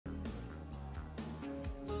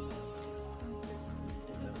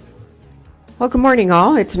Well, good morning,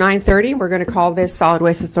 all. It's 9:30. We're going to call this Solid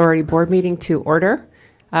Waste Authority Board meeting to order.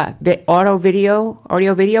 Audio,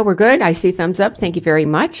 video, we're good. I see thumbs up. Thank you very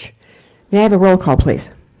much. May I have a roll call,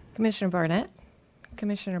 please? Commissioner Barnett.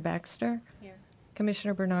 Commissioner Baxter. Here.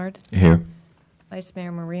 Commissioner Bernard. Here. Vice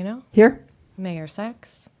Mayor Marino. Here. Mayor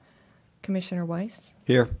Sachs. Commissioner Weiss.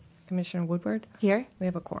 Here. Commissioner Woodward. Here. We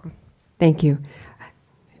have a quorum. Thank you.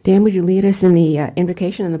 Dan, would you lead us in the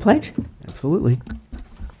invocation and the pledge? Absolutely.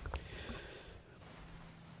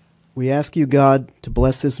 We ask you, God, to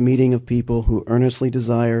bless this meeting of people who earnestly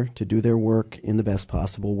desire to do their work in the best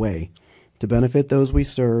possible way, to benefit those we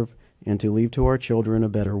serve, and to leave to our children a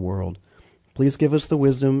better world. Please give us the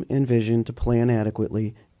wisdom and vision to plan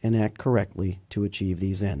adequately and act correctly to achieve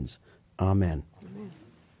these ends. Amen. Amen.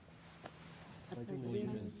 I pledge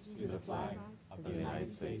allegiance to the flag of the United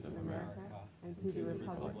States of America and to the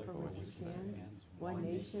republic for which it stands, one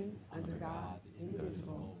nation, under God,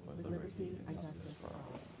 indivisible, with liberty and justice for all.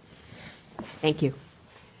 Thank you.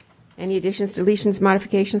 Any additions, deletions,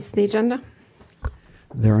 modifications to the agenda?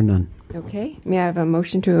 There are none. Okay. May I have a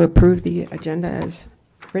motion to approve the agenda as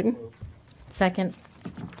written? Second.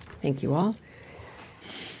 Thank you all.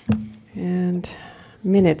 And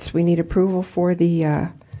minutes. We need approval for the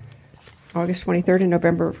August 23rd and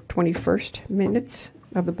November 21st minutes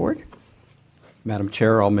of the board. Madam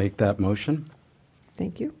Chair, I'll make that motion.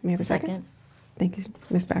 Thank you. May I have a second? Second. Thank you,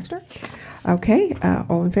 Ms. Baxter. Okay.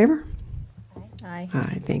 All in favor? Aye.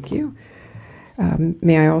 Aye. Thank you.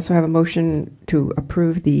 May I also have a motion to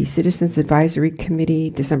approve the Citizens Advisory Committee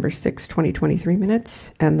December 6, 2023 minutes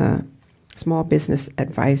and the Small Business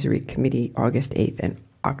Advisory Committee August 8th and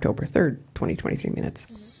October 3rd, 2023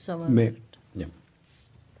 minutes. So moved. Yeah.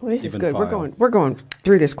 Well, this is Even good. file. We're going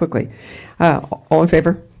through this quickly. All in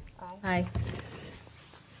favor? Aye.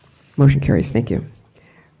 Motion carries. Thank you.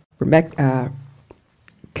 Rebecca,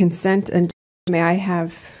 consent and may I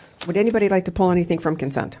have? Would anybody like to pull anything from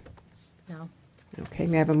consent? No. Okay.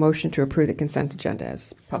 May I have a motion to approve the consent agenda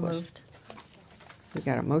as So published? moved. We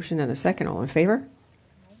got a motion and a second. All in favor?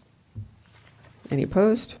 Any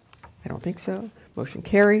opposed? I don't think so. Motion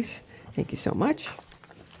carries. Thank you so much.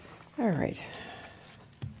 All right.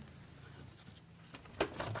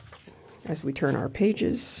 As we turn our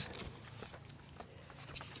pages,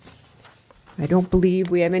 I don't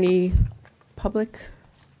believe we have any public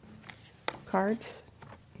cards.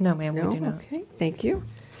 No, ma'am, No? we do not. Okay, thank you.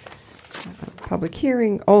 Public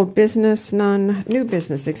hearing, old business, none. New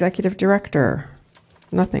business, executive director.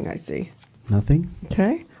 Nothing I see. Nothing?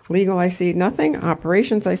 Okay. Legal, I see nothing.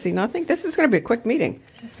 Operations, I see nothing. This is going to be a quick meeting.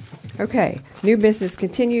 Okay. New business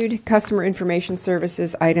continued. Customer information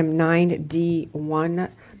services, item 9D1,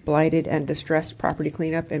 blighted and distressed property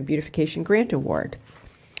cleanup and beautification grant award.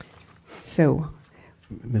 So,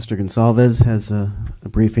 Mr. Gonsalves has a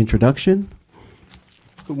brief introduction.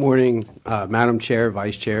 Good morning, Madam Chair,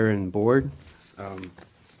 Vice Chair, and Board.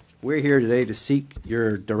 We're here today to seek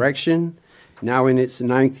your direction. Now in its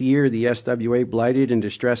 9th year, the SWA Blighted and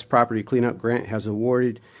Distressed Property Cleanup Grant has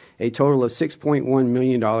awarded a total of $6.1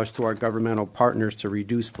 million to our governmental partners to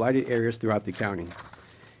reduce blighted areas throughout the county.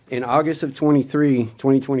 In August of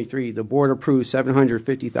 2023, the Board approved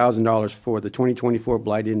 $750,000 for the 2024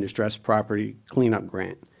 Blighted and Distressed Property Cleanup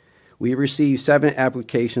Grant. We received 7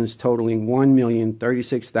 applications totaling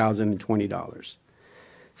 $1,036,020.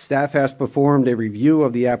 Staff has performed a review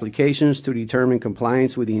of the applications to determine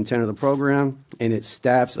compliance with the intent of the program, and it's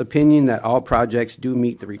staff's opinion that all projects do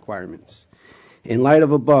meet the requirements. In light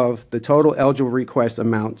of above, the total eligible request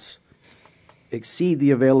amounts exceed the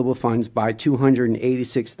available funds by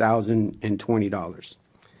 $286,020.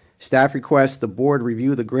 Staff requests the board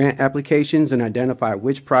review the grant applications and identify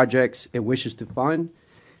which projects it wishes to fund,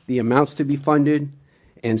 the amounts to be funded,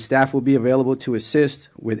 and staff will be available to assist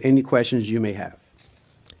with any questions you may have.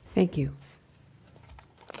 thank you.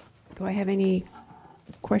 Do I have any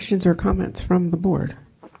questions or comments from the board?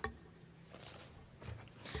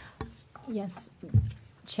 Yes.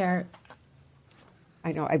 Chair,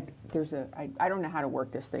 I know I don't know how to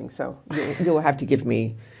work this thing, so you'll have to give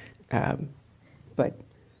me. But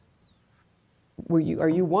are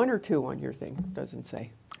you 1 or 2 on your thing? It doesn't say.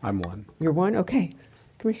 I'm one. You're 1. Okay,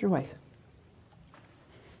 Commissioner Weiss.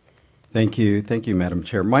 Thank you, Madam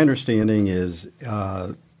Chair. My understanding is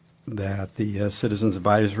that the Citizens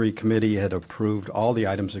Advisory Committee had approved all the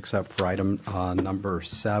items except for item number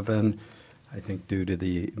 7, I think due to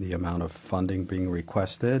the amount of funding being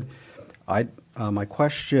requested. My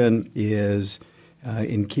question is,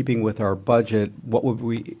 in keeping with our budget, what would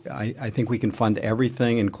we? I think we can fund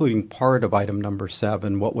everything, including part of item number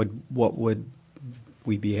 7. What would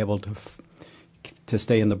we be able to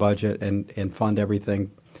stay in the budget and fund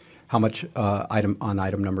everything? how much on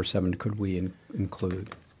item number 7 could we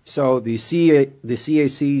include? So the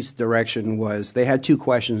CAC's direction was they had 2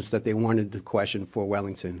 questions that they wanted to question for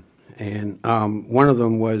Wellington. And one of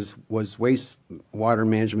them was wastewater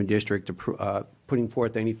management district putting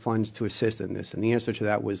forth any funds to assist in this? And the answer to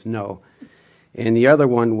that was no. And the other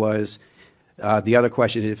one was, the other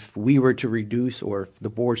question, if we were to reduce, or if the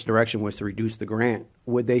board's direction was to reduce the grant,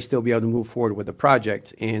 would they still be able to move forward with the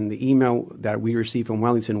project? And the email that we received from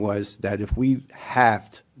Wellington was that if we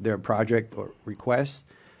halved their project or request,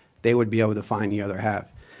 they would be able to find the other half.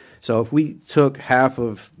 So if we took half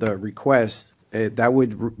of the request, that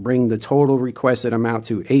would bring the total requested amount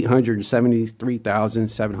to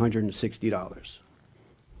 $873,760.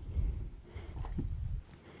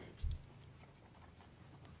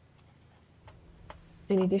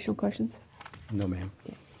 Any additional questions? No, ma'am.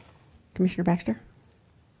 Commissioner Baxter?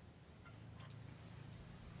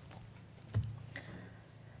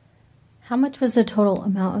 How much was the total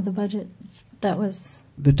amount of the budget that was?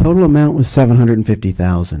 The total amount was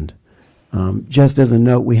 $750,000. Just as a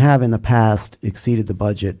note, we have in the past exceeded the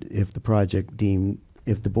budget if the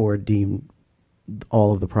board deemed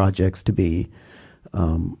all of the projects to be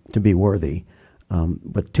worthy.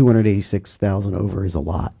 But $286,000 over is a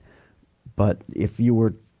lot. But if you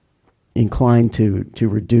were inclined to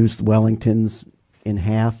reduce Wellington's in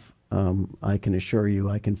half, I can assure you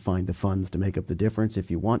I can find the funds to make up the difference if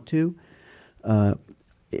you want to.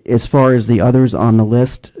 As far as the others on the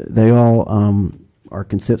list, they all are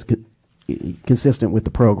consistent with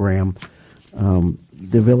the program.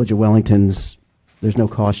 The Village of Wellington's, there's no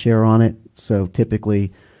cost share on it, so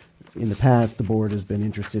typically in the past the board has been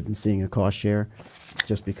interested in seeing a cost share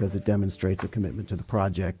just because it demonstrates a commitment to the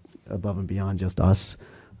project above and beyond just us.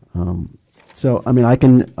 So I mean, I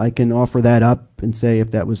can offer that up and say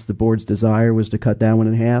if that was the board's desire, was to cut that one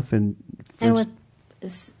in half, and with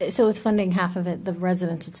funding half of it, the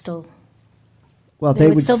residents would still, well, they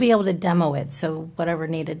would still be able to demo it, so whatever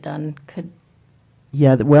needed done could.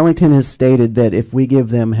 Yeah, Wellington has stated that if we give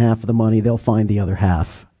them half of the money, they'll find the other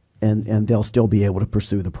half, and they'll still be able to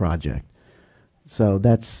pursue the project. So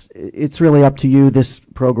it's really up to you. This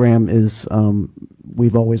program is,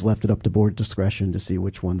 we've always left it up to board discretion to see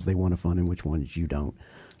which ones they want to fund and which ones you don't.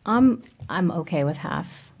 I'm okay with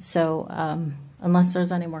half. So unless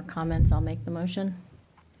there's any more comments, I'll make the motion.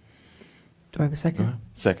 Do I have a second?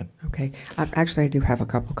 Second. Okay. Actually, I do have a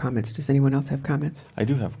couple comments. Does anyone else have comments? I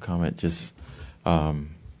do have a comment, just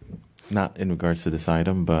not in regards to this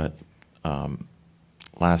item, but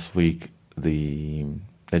last week the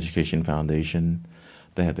Education Foundation,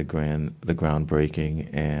 they had the groundbreaking,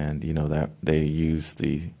 and that they used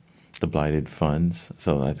the blighted funds.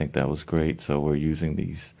 So I think that was great. So we're using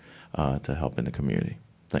these to help in the community.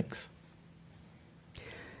 Thanks.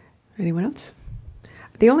 Anyone else?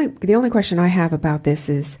 The only question I have about this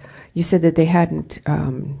is, you said that they hadn't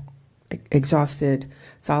exhausted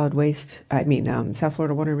solid waste. I mean, South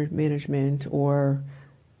Florida Water Management, or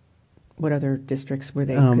what other districts were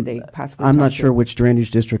they? Could they possibly? I'm not sure which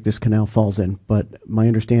drainage district this canal falls in, but my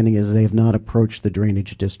understanding is they have not approached the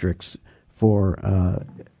drainage districts for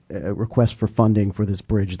a request for funding for this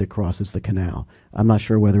bridge that crosses the canal. I'm not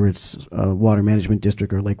sure whether it's Water Management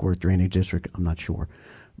District or Lake Worth Drainage District. I'm not sure.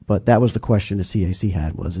 But that was the question the CAC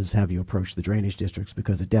had, is have you approached the drainage districts,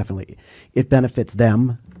 because it benefits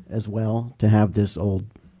them as well to have this old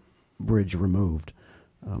bridge removed.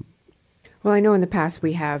 Well, I know in the past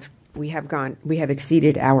we have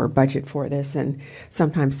exceeded our budget for this, and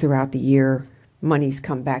sometimes throughout the year monies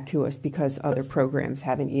come back to us because other programs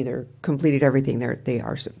haven't either completed everything they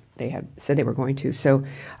have said they were going to. So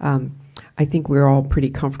I think we're all pretty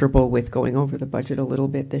comfortable with going over the budget a little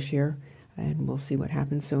bit this year, and we'll see what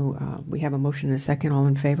happens. So we have a motion and a second. All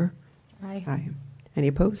in favor? Aye. Aye. Any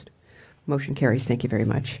opposed? Motion carries. Thank you very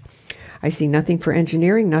much. I see nothing for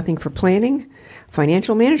engineering, nothing for planning.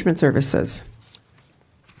 Financial management services.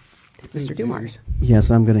 Mr. Dumars. Yes,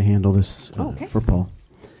 I'm going to handle this Okay. for Paul.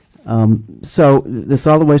 So the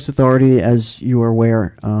Solid Waste Authority, as you are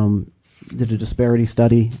aware, did a disparity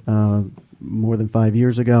study more than 5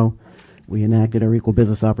 years ago. We enacted our Equal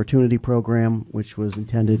Business Opportunity Program, which was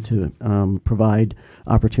intended to provide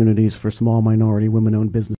opportunities for small minority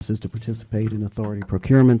women-owned businesses to participate in authority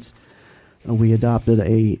procurements. We adopted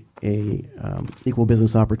a Equal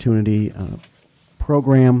Business Opportunity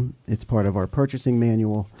program. It's part of our purchasing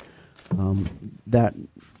manual. That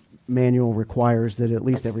manual requires that at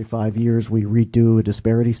least every 5 years we redo a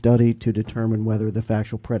disparity study to determine whether the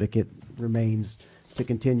factual predicate remains to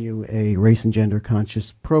continue a race and gender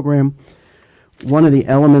conscious program. One of the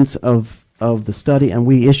elements of the study, and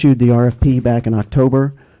we issued the RFP back in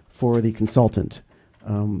October for the consultant.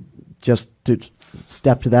 just to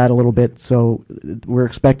step to that a little bit, so we're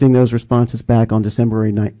expecting those responses back on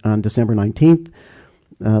December 19th.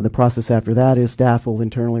 The process after that is staff will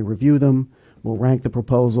internally review them. We'll rank the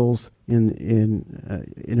proposals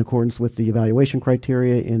in accordance with the evaluation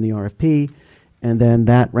criteria in the RFP, and then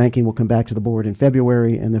that ranking will come back to the board in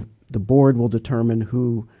February, and the board will determine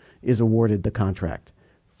who is awarded the contract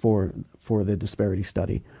for the disparity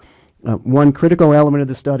study. One critical element of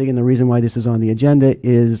the study, and the reason why this is on the agenda,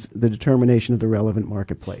 is the determination of the relevant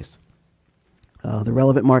marketplace. The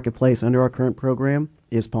relevant marketplace under our current program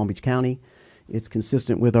is Palm Beach County. It's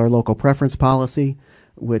consistent with our local preference policy,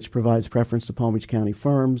 which provides preference to Palm Beach County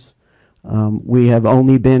firms. We have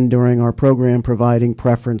only been, during our program, providing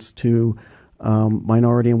preference to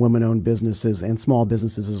minority and women-owned businesses and small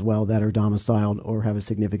businesses as well that are domiciled or have a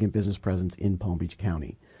significant business presence in Palm Beach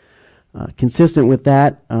County. Consistent with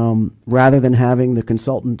that, rather than having the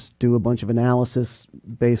consultant do a bunch of analysis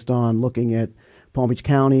based on looking at Palm Beach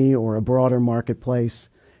County or a broader marketplace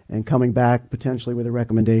and coming back potentially with a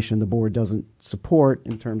recommendation the board doesn't support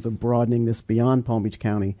in terms of broadening this beyond Palm Beach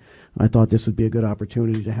County, I thought this would be a good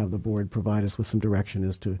opportunity to have the board provide us with some direction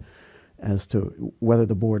as to whether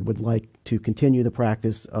the board would like to continue the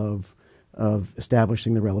practice of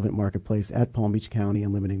establishing the relevant marketplace at Palm Beach County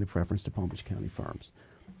and limiting the preference to Palm Beach County firms.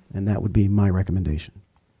 And that would be my recommendation.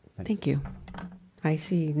 Thanks. Thank you. I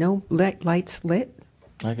see no lights lit.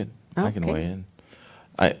 I can Okay. weigh in.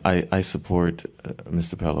 I support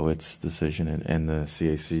Mr. Pelowitz's decision and the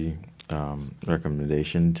CAC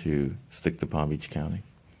recommendation to stick to Palm Beach County.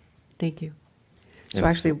 Thank you. So Yes.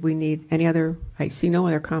 actually, we need any other, I see no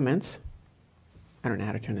other comments. I don't know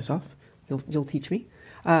how to turn this off. You'll teach me.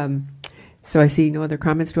 So I see no other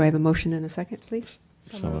comments. Do I have a motion in a second, please?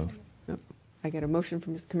 So moved. I got a motion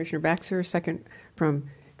from Commissioner Baxter, a second from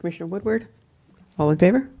Commissioner Woodward. All in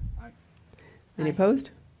favor? Aye. Any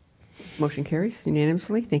opposed? Motion carries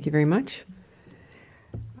unanimously. Thank you very much.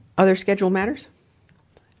 Other scheduled matters?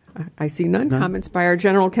 I see none. None. Comments by our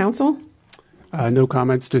general counsel? No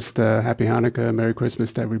comments, just Happy Hanukkah, Merry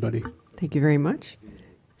Christmas to everybody. Thank you very much.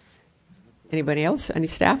 Anybody else? Any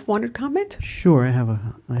staff wanted to comment? Sure, I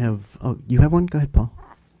have. Oh, you have one? Go ahead, Paul.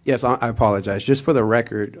 Yes, I apologize. Just for the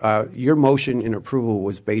record, your motion in approval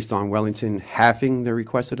was based on Wellington halving the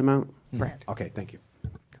requested amount? Correct. Okay, thank you.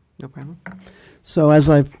 No problem. So as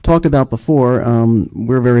I've talked about before,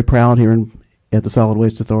 we're very proud here at the Solid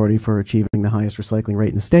Waste Authority for achieving the highest recycling rate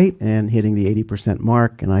in the state and hitting the 80%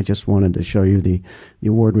 mark. And I just wanted to show you the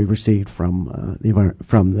award we received from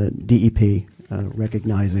the DEP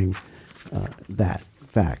recognizing that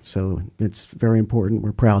fact. So it's very important.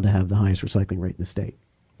 We're proud to have the highest recycling rate in the state.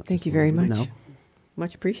 Thank you very much. No.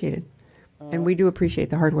 Much appreciated. And we do appreciate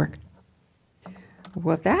the hard work.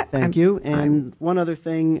 With that, Thank you. And one other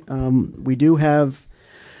thing, we do have,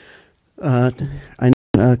 I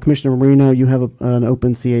know, Commissioner Marino, you have an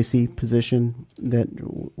open CAC position that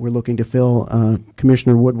we're looking to fill.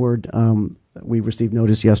 Commissioner Woodward, we received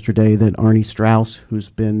notice yesterday that Arnie Strauss, who's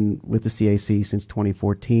been with the CAC since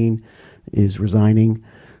 2014, is resigning.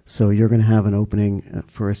 So you're going to have an opening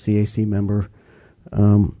for a CAC member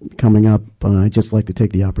coming up. I'd just like to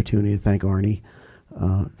take the opportunity to thank Arnie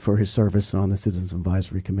for his service on the Citizens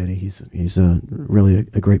Advisory Committee. He's really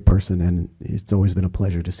a great person, and it's always been a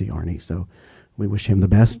pleasure to see Arnie. So we wish him the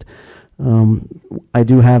best. I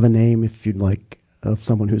do have a name, if you'd like, of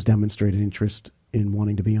someone who's demonstrated interest in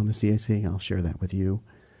wanting to be on the CAC. I'll share that with you.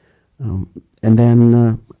 And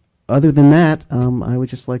then other than that, I would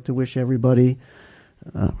just like to wish everybody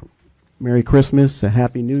Merry Christmas, a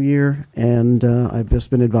Happy New Year, and I've just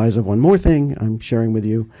been advised of one more thing I'm sharing with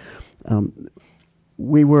you.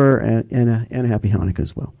 We were, and a Happy Hanukkah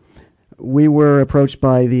as well. We were approached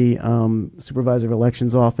by the Supervisor of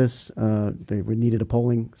Elections Office. They needed a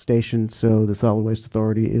polling station, so the Solid Waste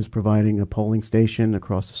Authority is providing a polling station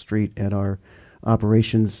across the street at our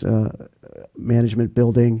Operations Management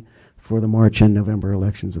Building for the March and November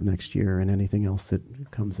elections of next year and anything else that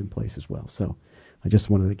comes in place as well. So I just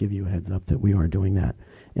wanted to give you a heads up that we are doing that.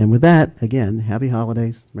 And with that, again, Happy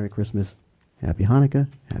Holidays, Merry Christmas, Happy Hanukkah,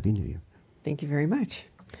 Happy New Year. Thank you very much.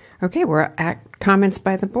 Okay, we're at comments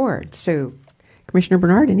by the board. So, Commissioner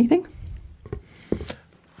Bernard, anything?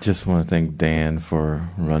 Just want to thank Dan for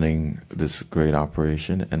running this great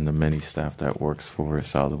operation and the many staff that works for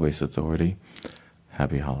Solid Waste Authority.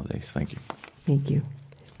 Happy holidays. Thank you. Thank you.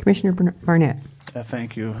 Commissioner Barnett.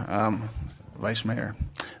 Thank you, Vice Mayor.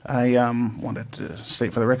 I wanted to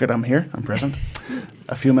state for the record I'm here. I'm present.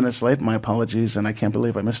 A few minutes late. My apologies, and I can't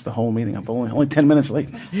believe I missed the whole meeting. I'm only 10 minutes late.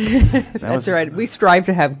 That's all right. We strive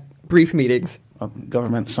to have brief meetings.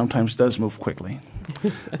 government sometimes does move quickly.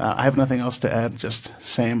 I have nothing else to add. Just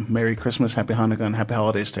same Merry Christmas, Happy Hanukkah, and Happy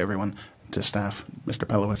Holidays to everyone, to staff, Mr.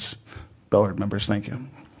 Pelowitz, board members. Thank you.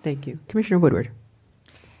 Thank you. Commissioner Woodward.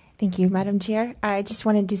 Thank you, Madam Chair. I just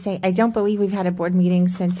wanted to say I don't believe we've had a board meeting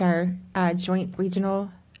since our joint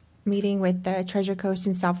regional meeting with the Treasure Coast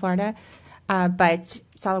in South Florida. But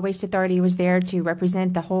Solid Waste Authority was there to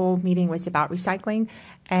represent. The whole meeting was about recycling,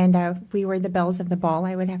 and we were the belles of the ball,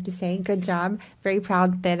 I would have to say. Good job. Very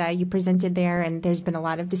proud that you presented there, and there's been a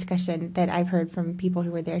lot of discussion that I've heard from people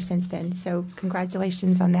who were there since then. So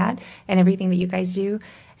congratulations on that and everything that you guys do.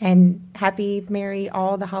 And happy, merry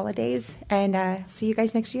all the holidays, and see you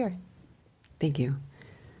guys next year. Thank you.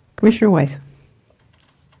 Commissioner Weiss.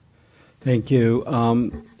 Thank you.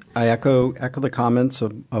 I echo the comments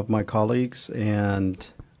of my colleagues, and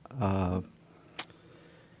I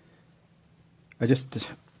just,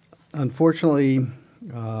 unfortunately,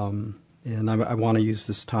 and I want to use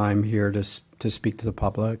this time here to speak to the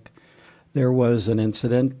public. There was an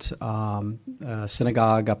incident. A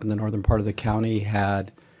synagogue up in the northern part of the county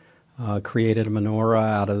had created a menorah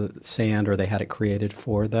out of sand, or they had it created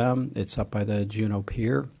for them. It's up by the Juneau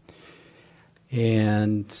Pier.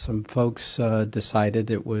 And some folks decided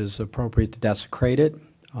it was appropriate to desecrate it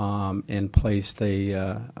and placed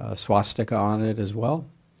a swastika on it as well.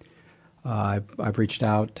 I've reached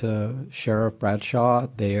out to Sheriff Bradshaw.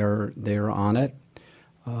 They're on it.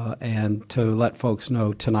 And to let folks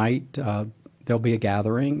know, tonight there'll be a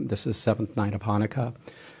gathering. This is 7th night of Hanukkah.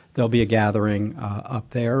 There'll be a gathering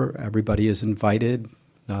up there. Everybody is invited.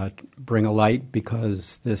 Bring a light,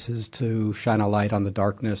 because this is to shine a light on the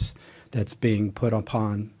darkness that's being put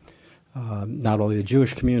upon not only the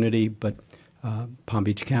Jewish community, but Palm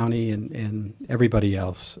Beach County and everybody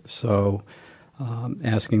else. So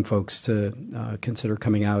asking folks to consider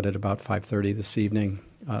coming out at about 5:30 this evening.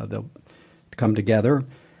 They'll come together.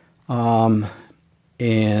 And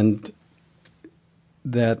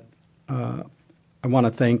that I want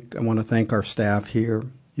to thank our staff here.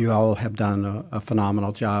 You all have done a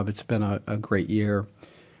phenomenal job. It's been a great year.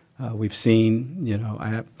 We've seen,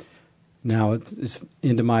 now it's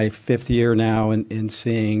into my 5th year now in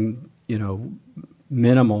seeing,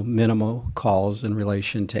 minimal calls in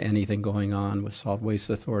relation to anything going on with Solid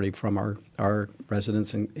Waste Authority from our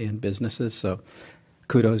residents and businesses. So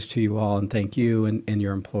kudos to you all, and thank you and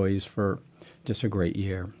your employees for just a great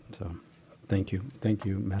year. So thank you. Thank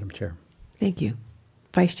you, Madam Chair. Thank you.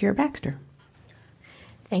 Vice Chair Baxter.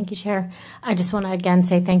 Thank you, Chair. I just want to again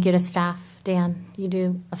say thank you to staff. Dan, you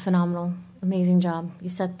do a phenomenal, amazing job. You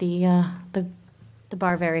set the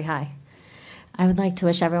bar very high. I would like to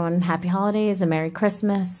wish everyone happy holidays, a Merry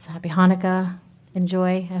Christmas, Happy Hanukkah.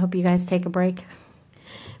 Enjoy. I hope you guys take a break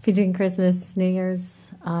between Christmas, New Year's,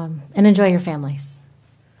 and enjoy your families.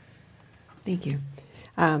 Thank you.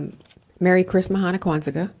 Merry Christmas, Hanukkah,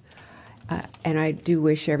 Kwanzaa. And I do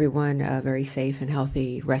wish everyone a very safe and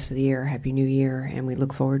healthy rest of the year. Happy New Year. And we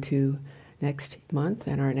look forward to next month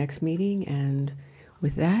and our next meeting. And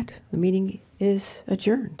with that, the meeting is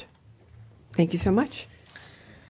adjourned. Thank you so much.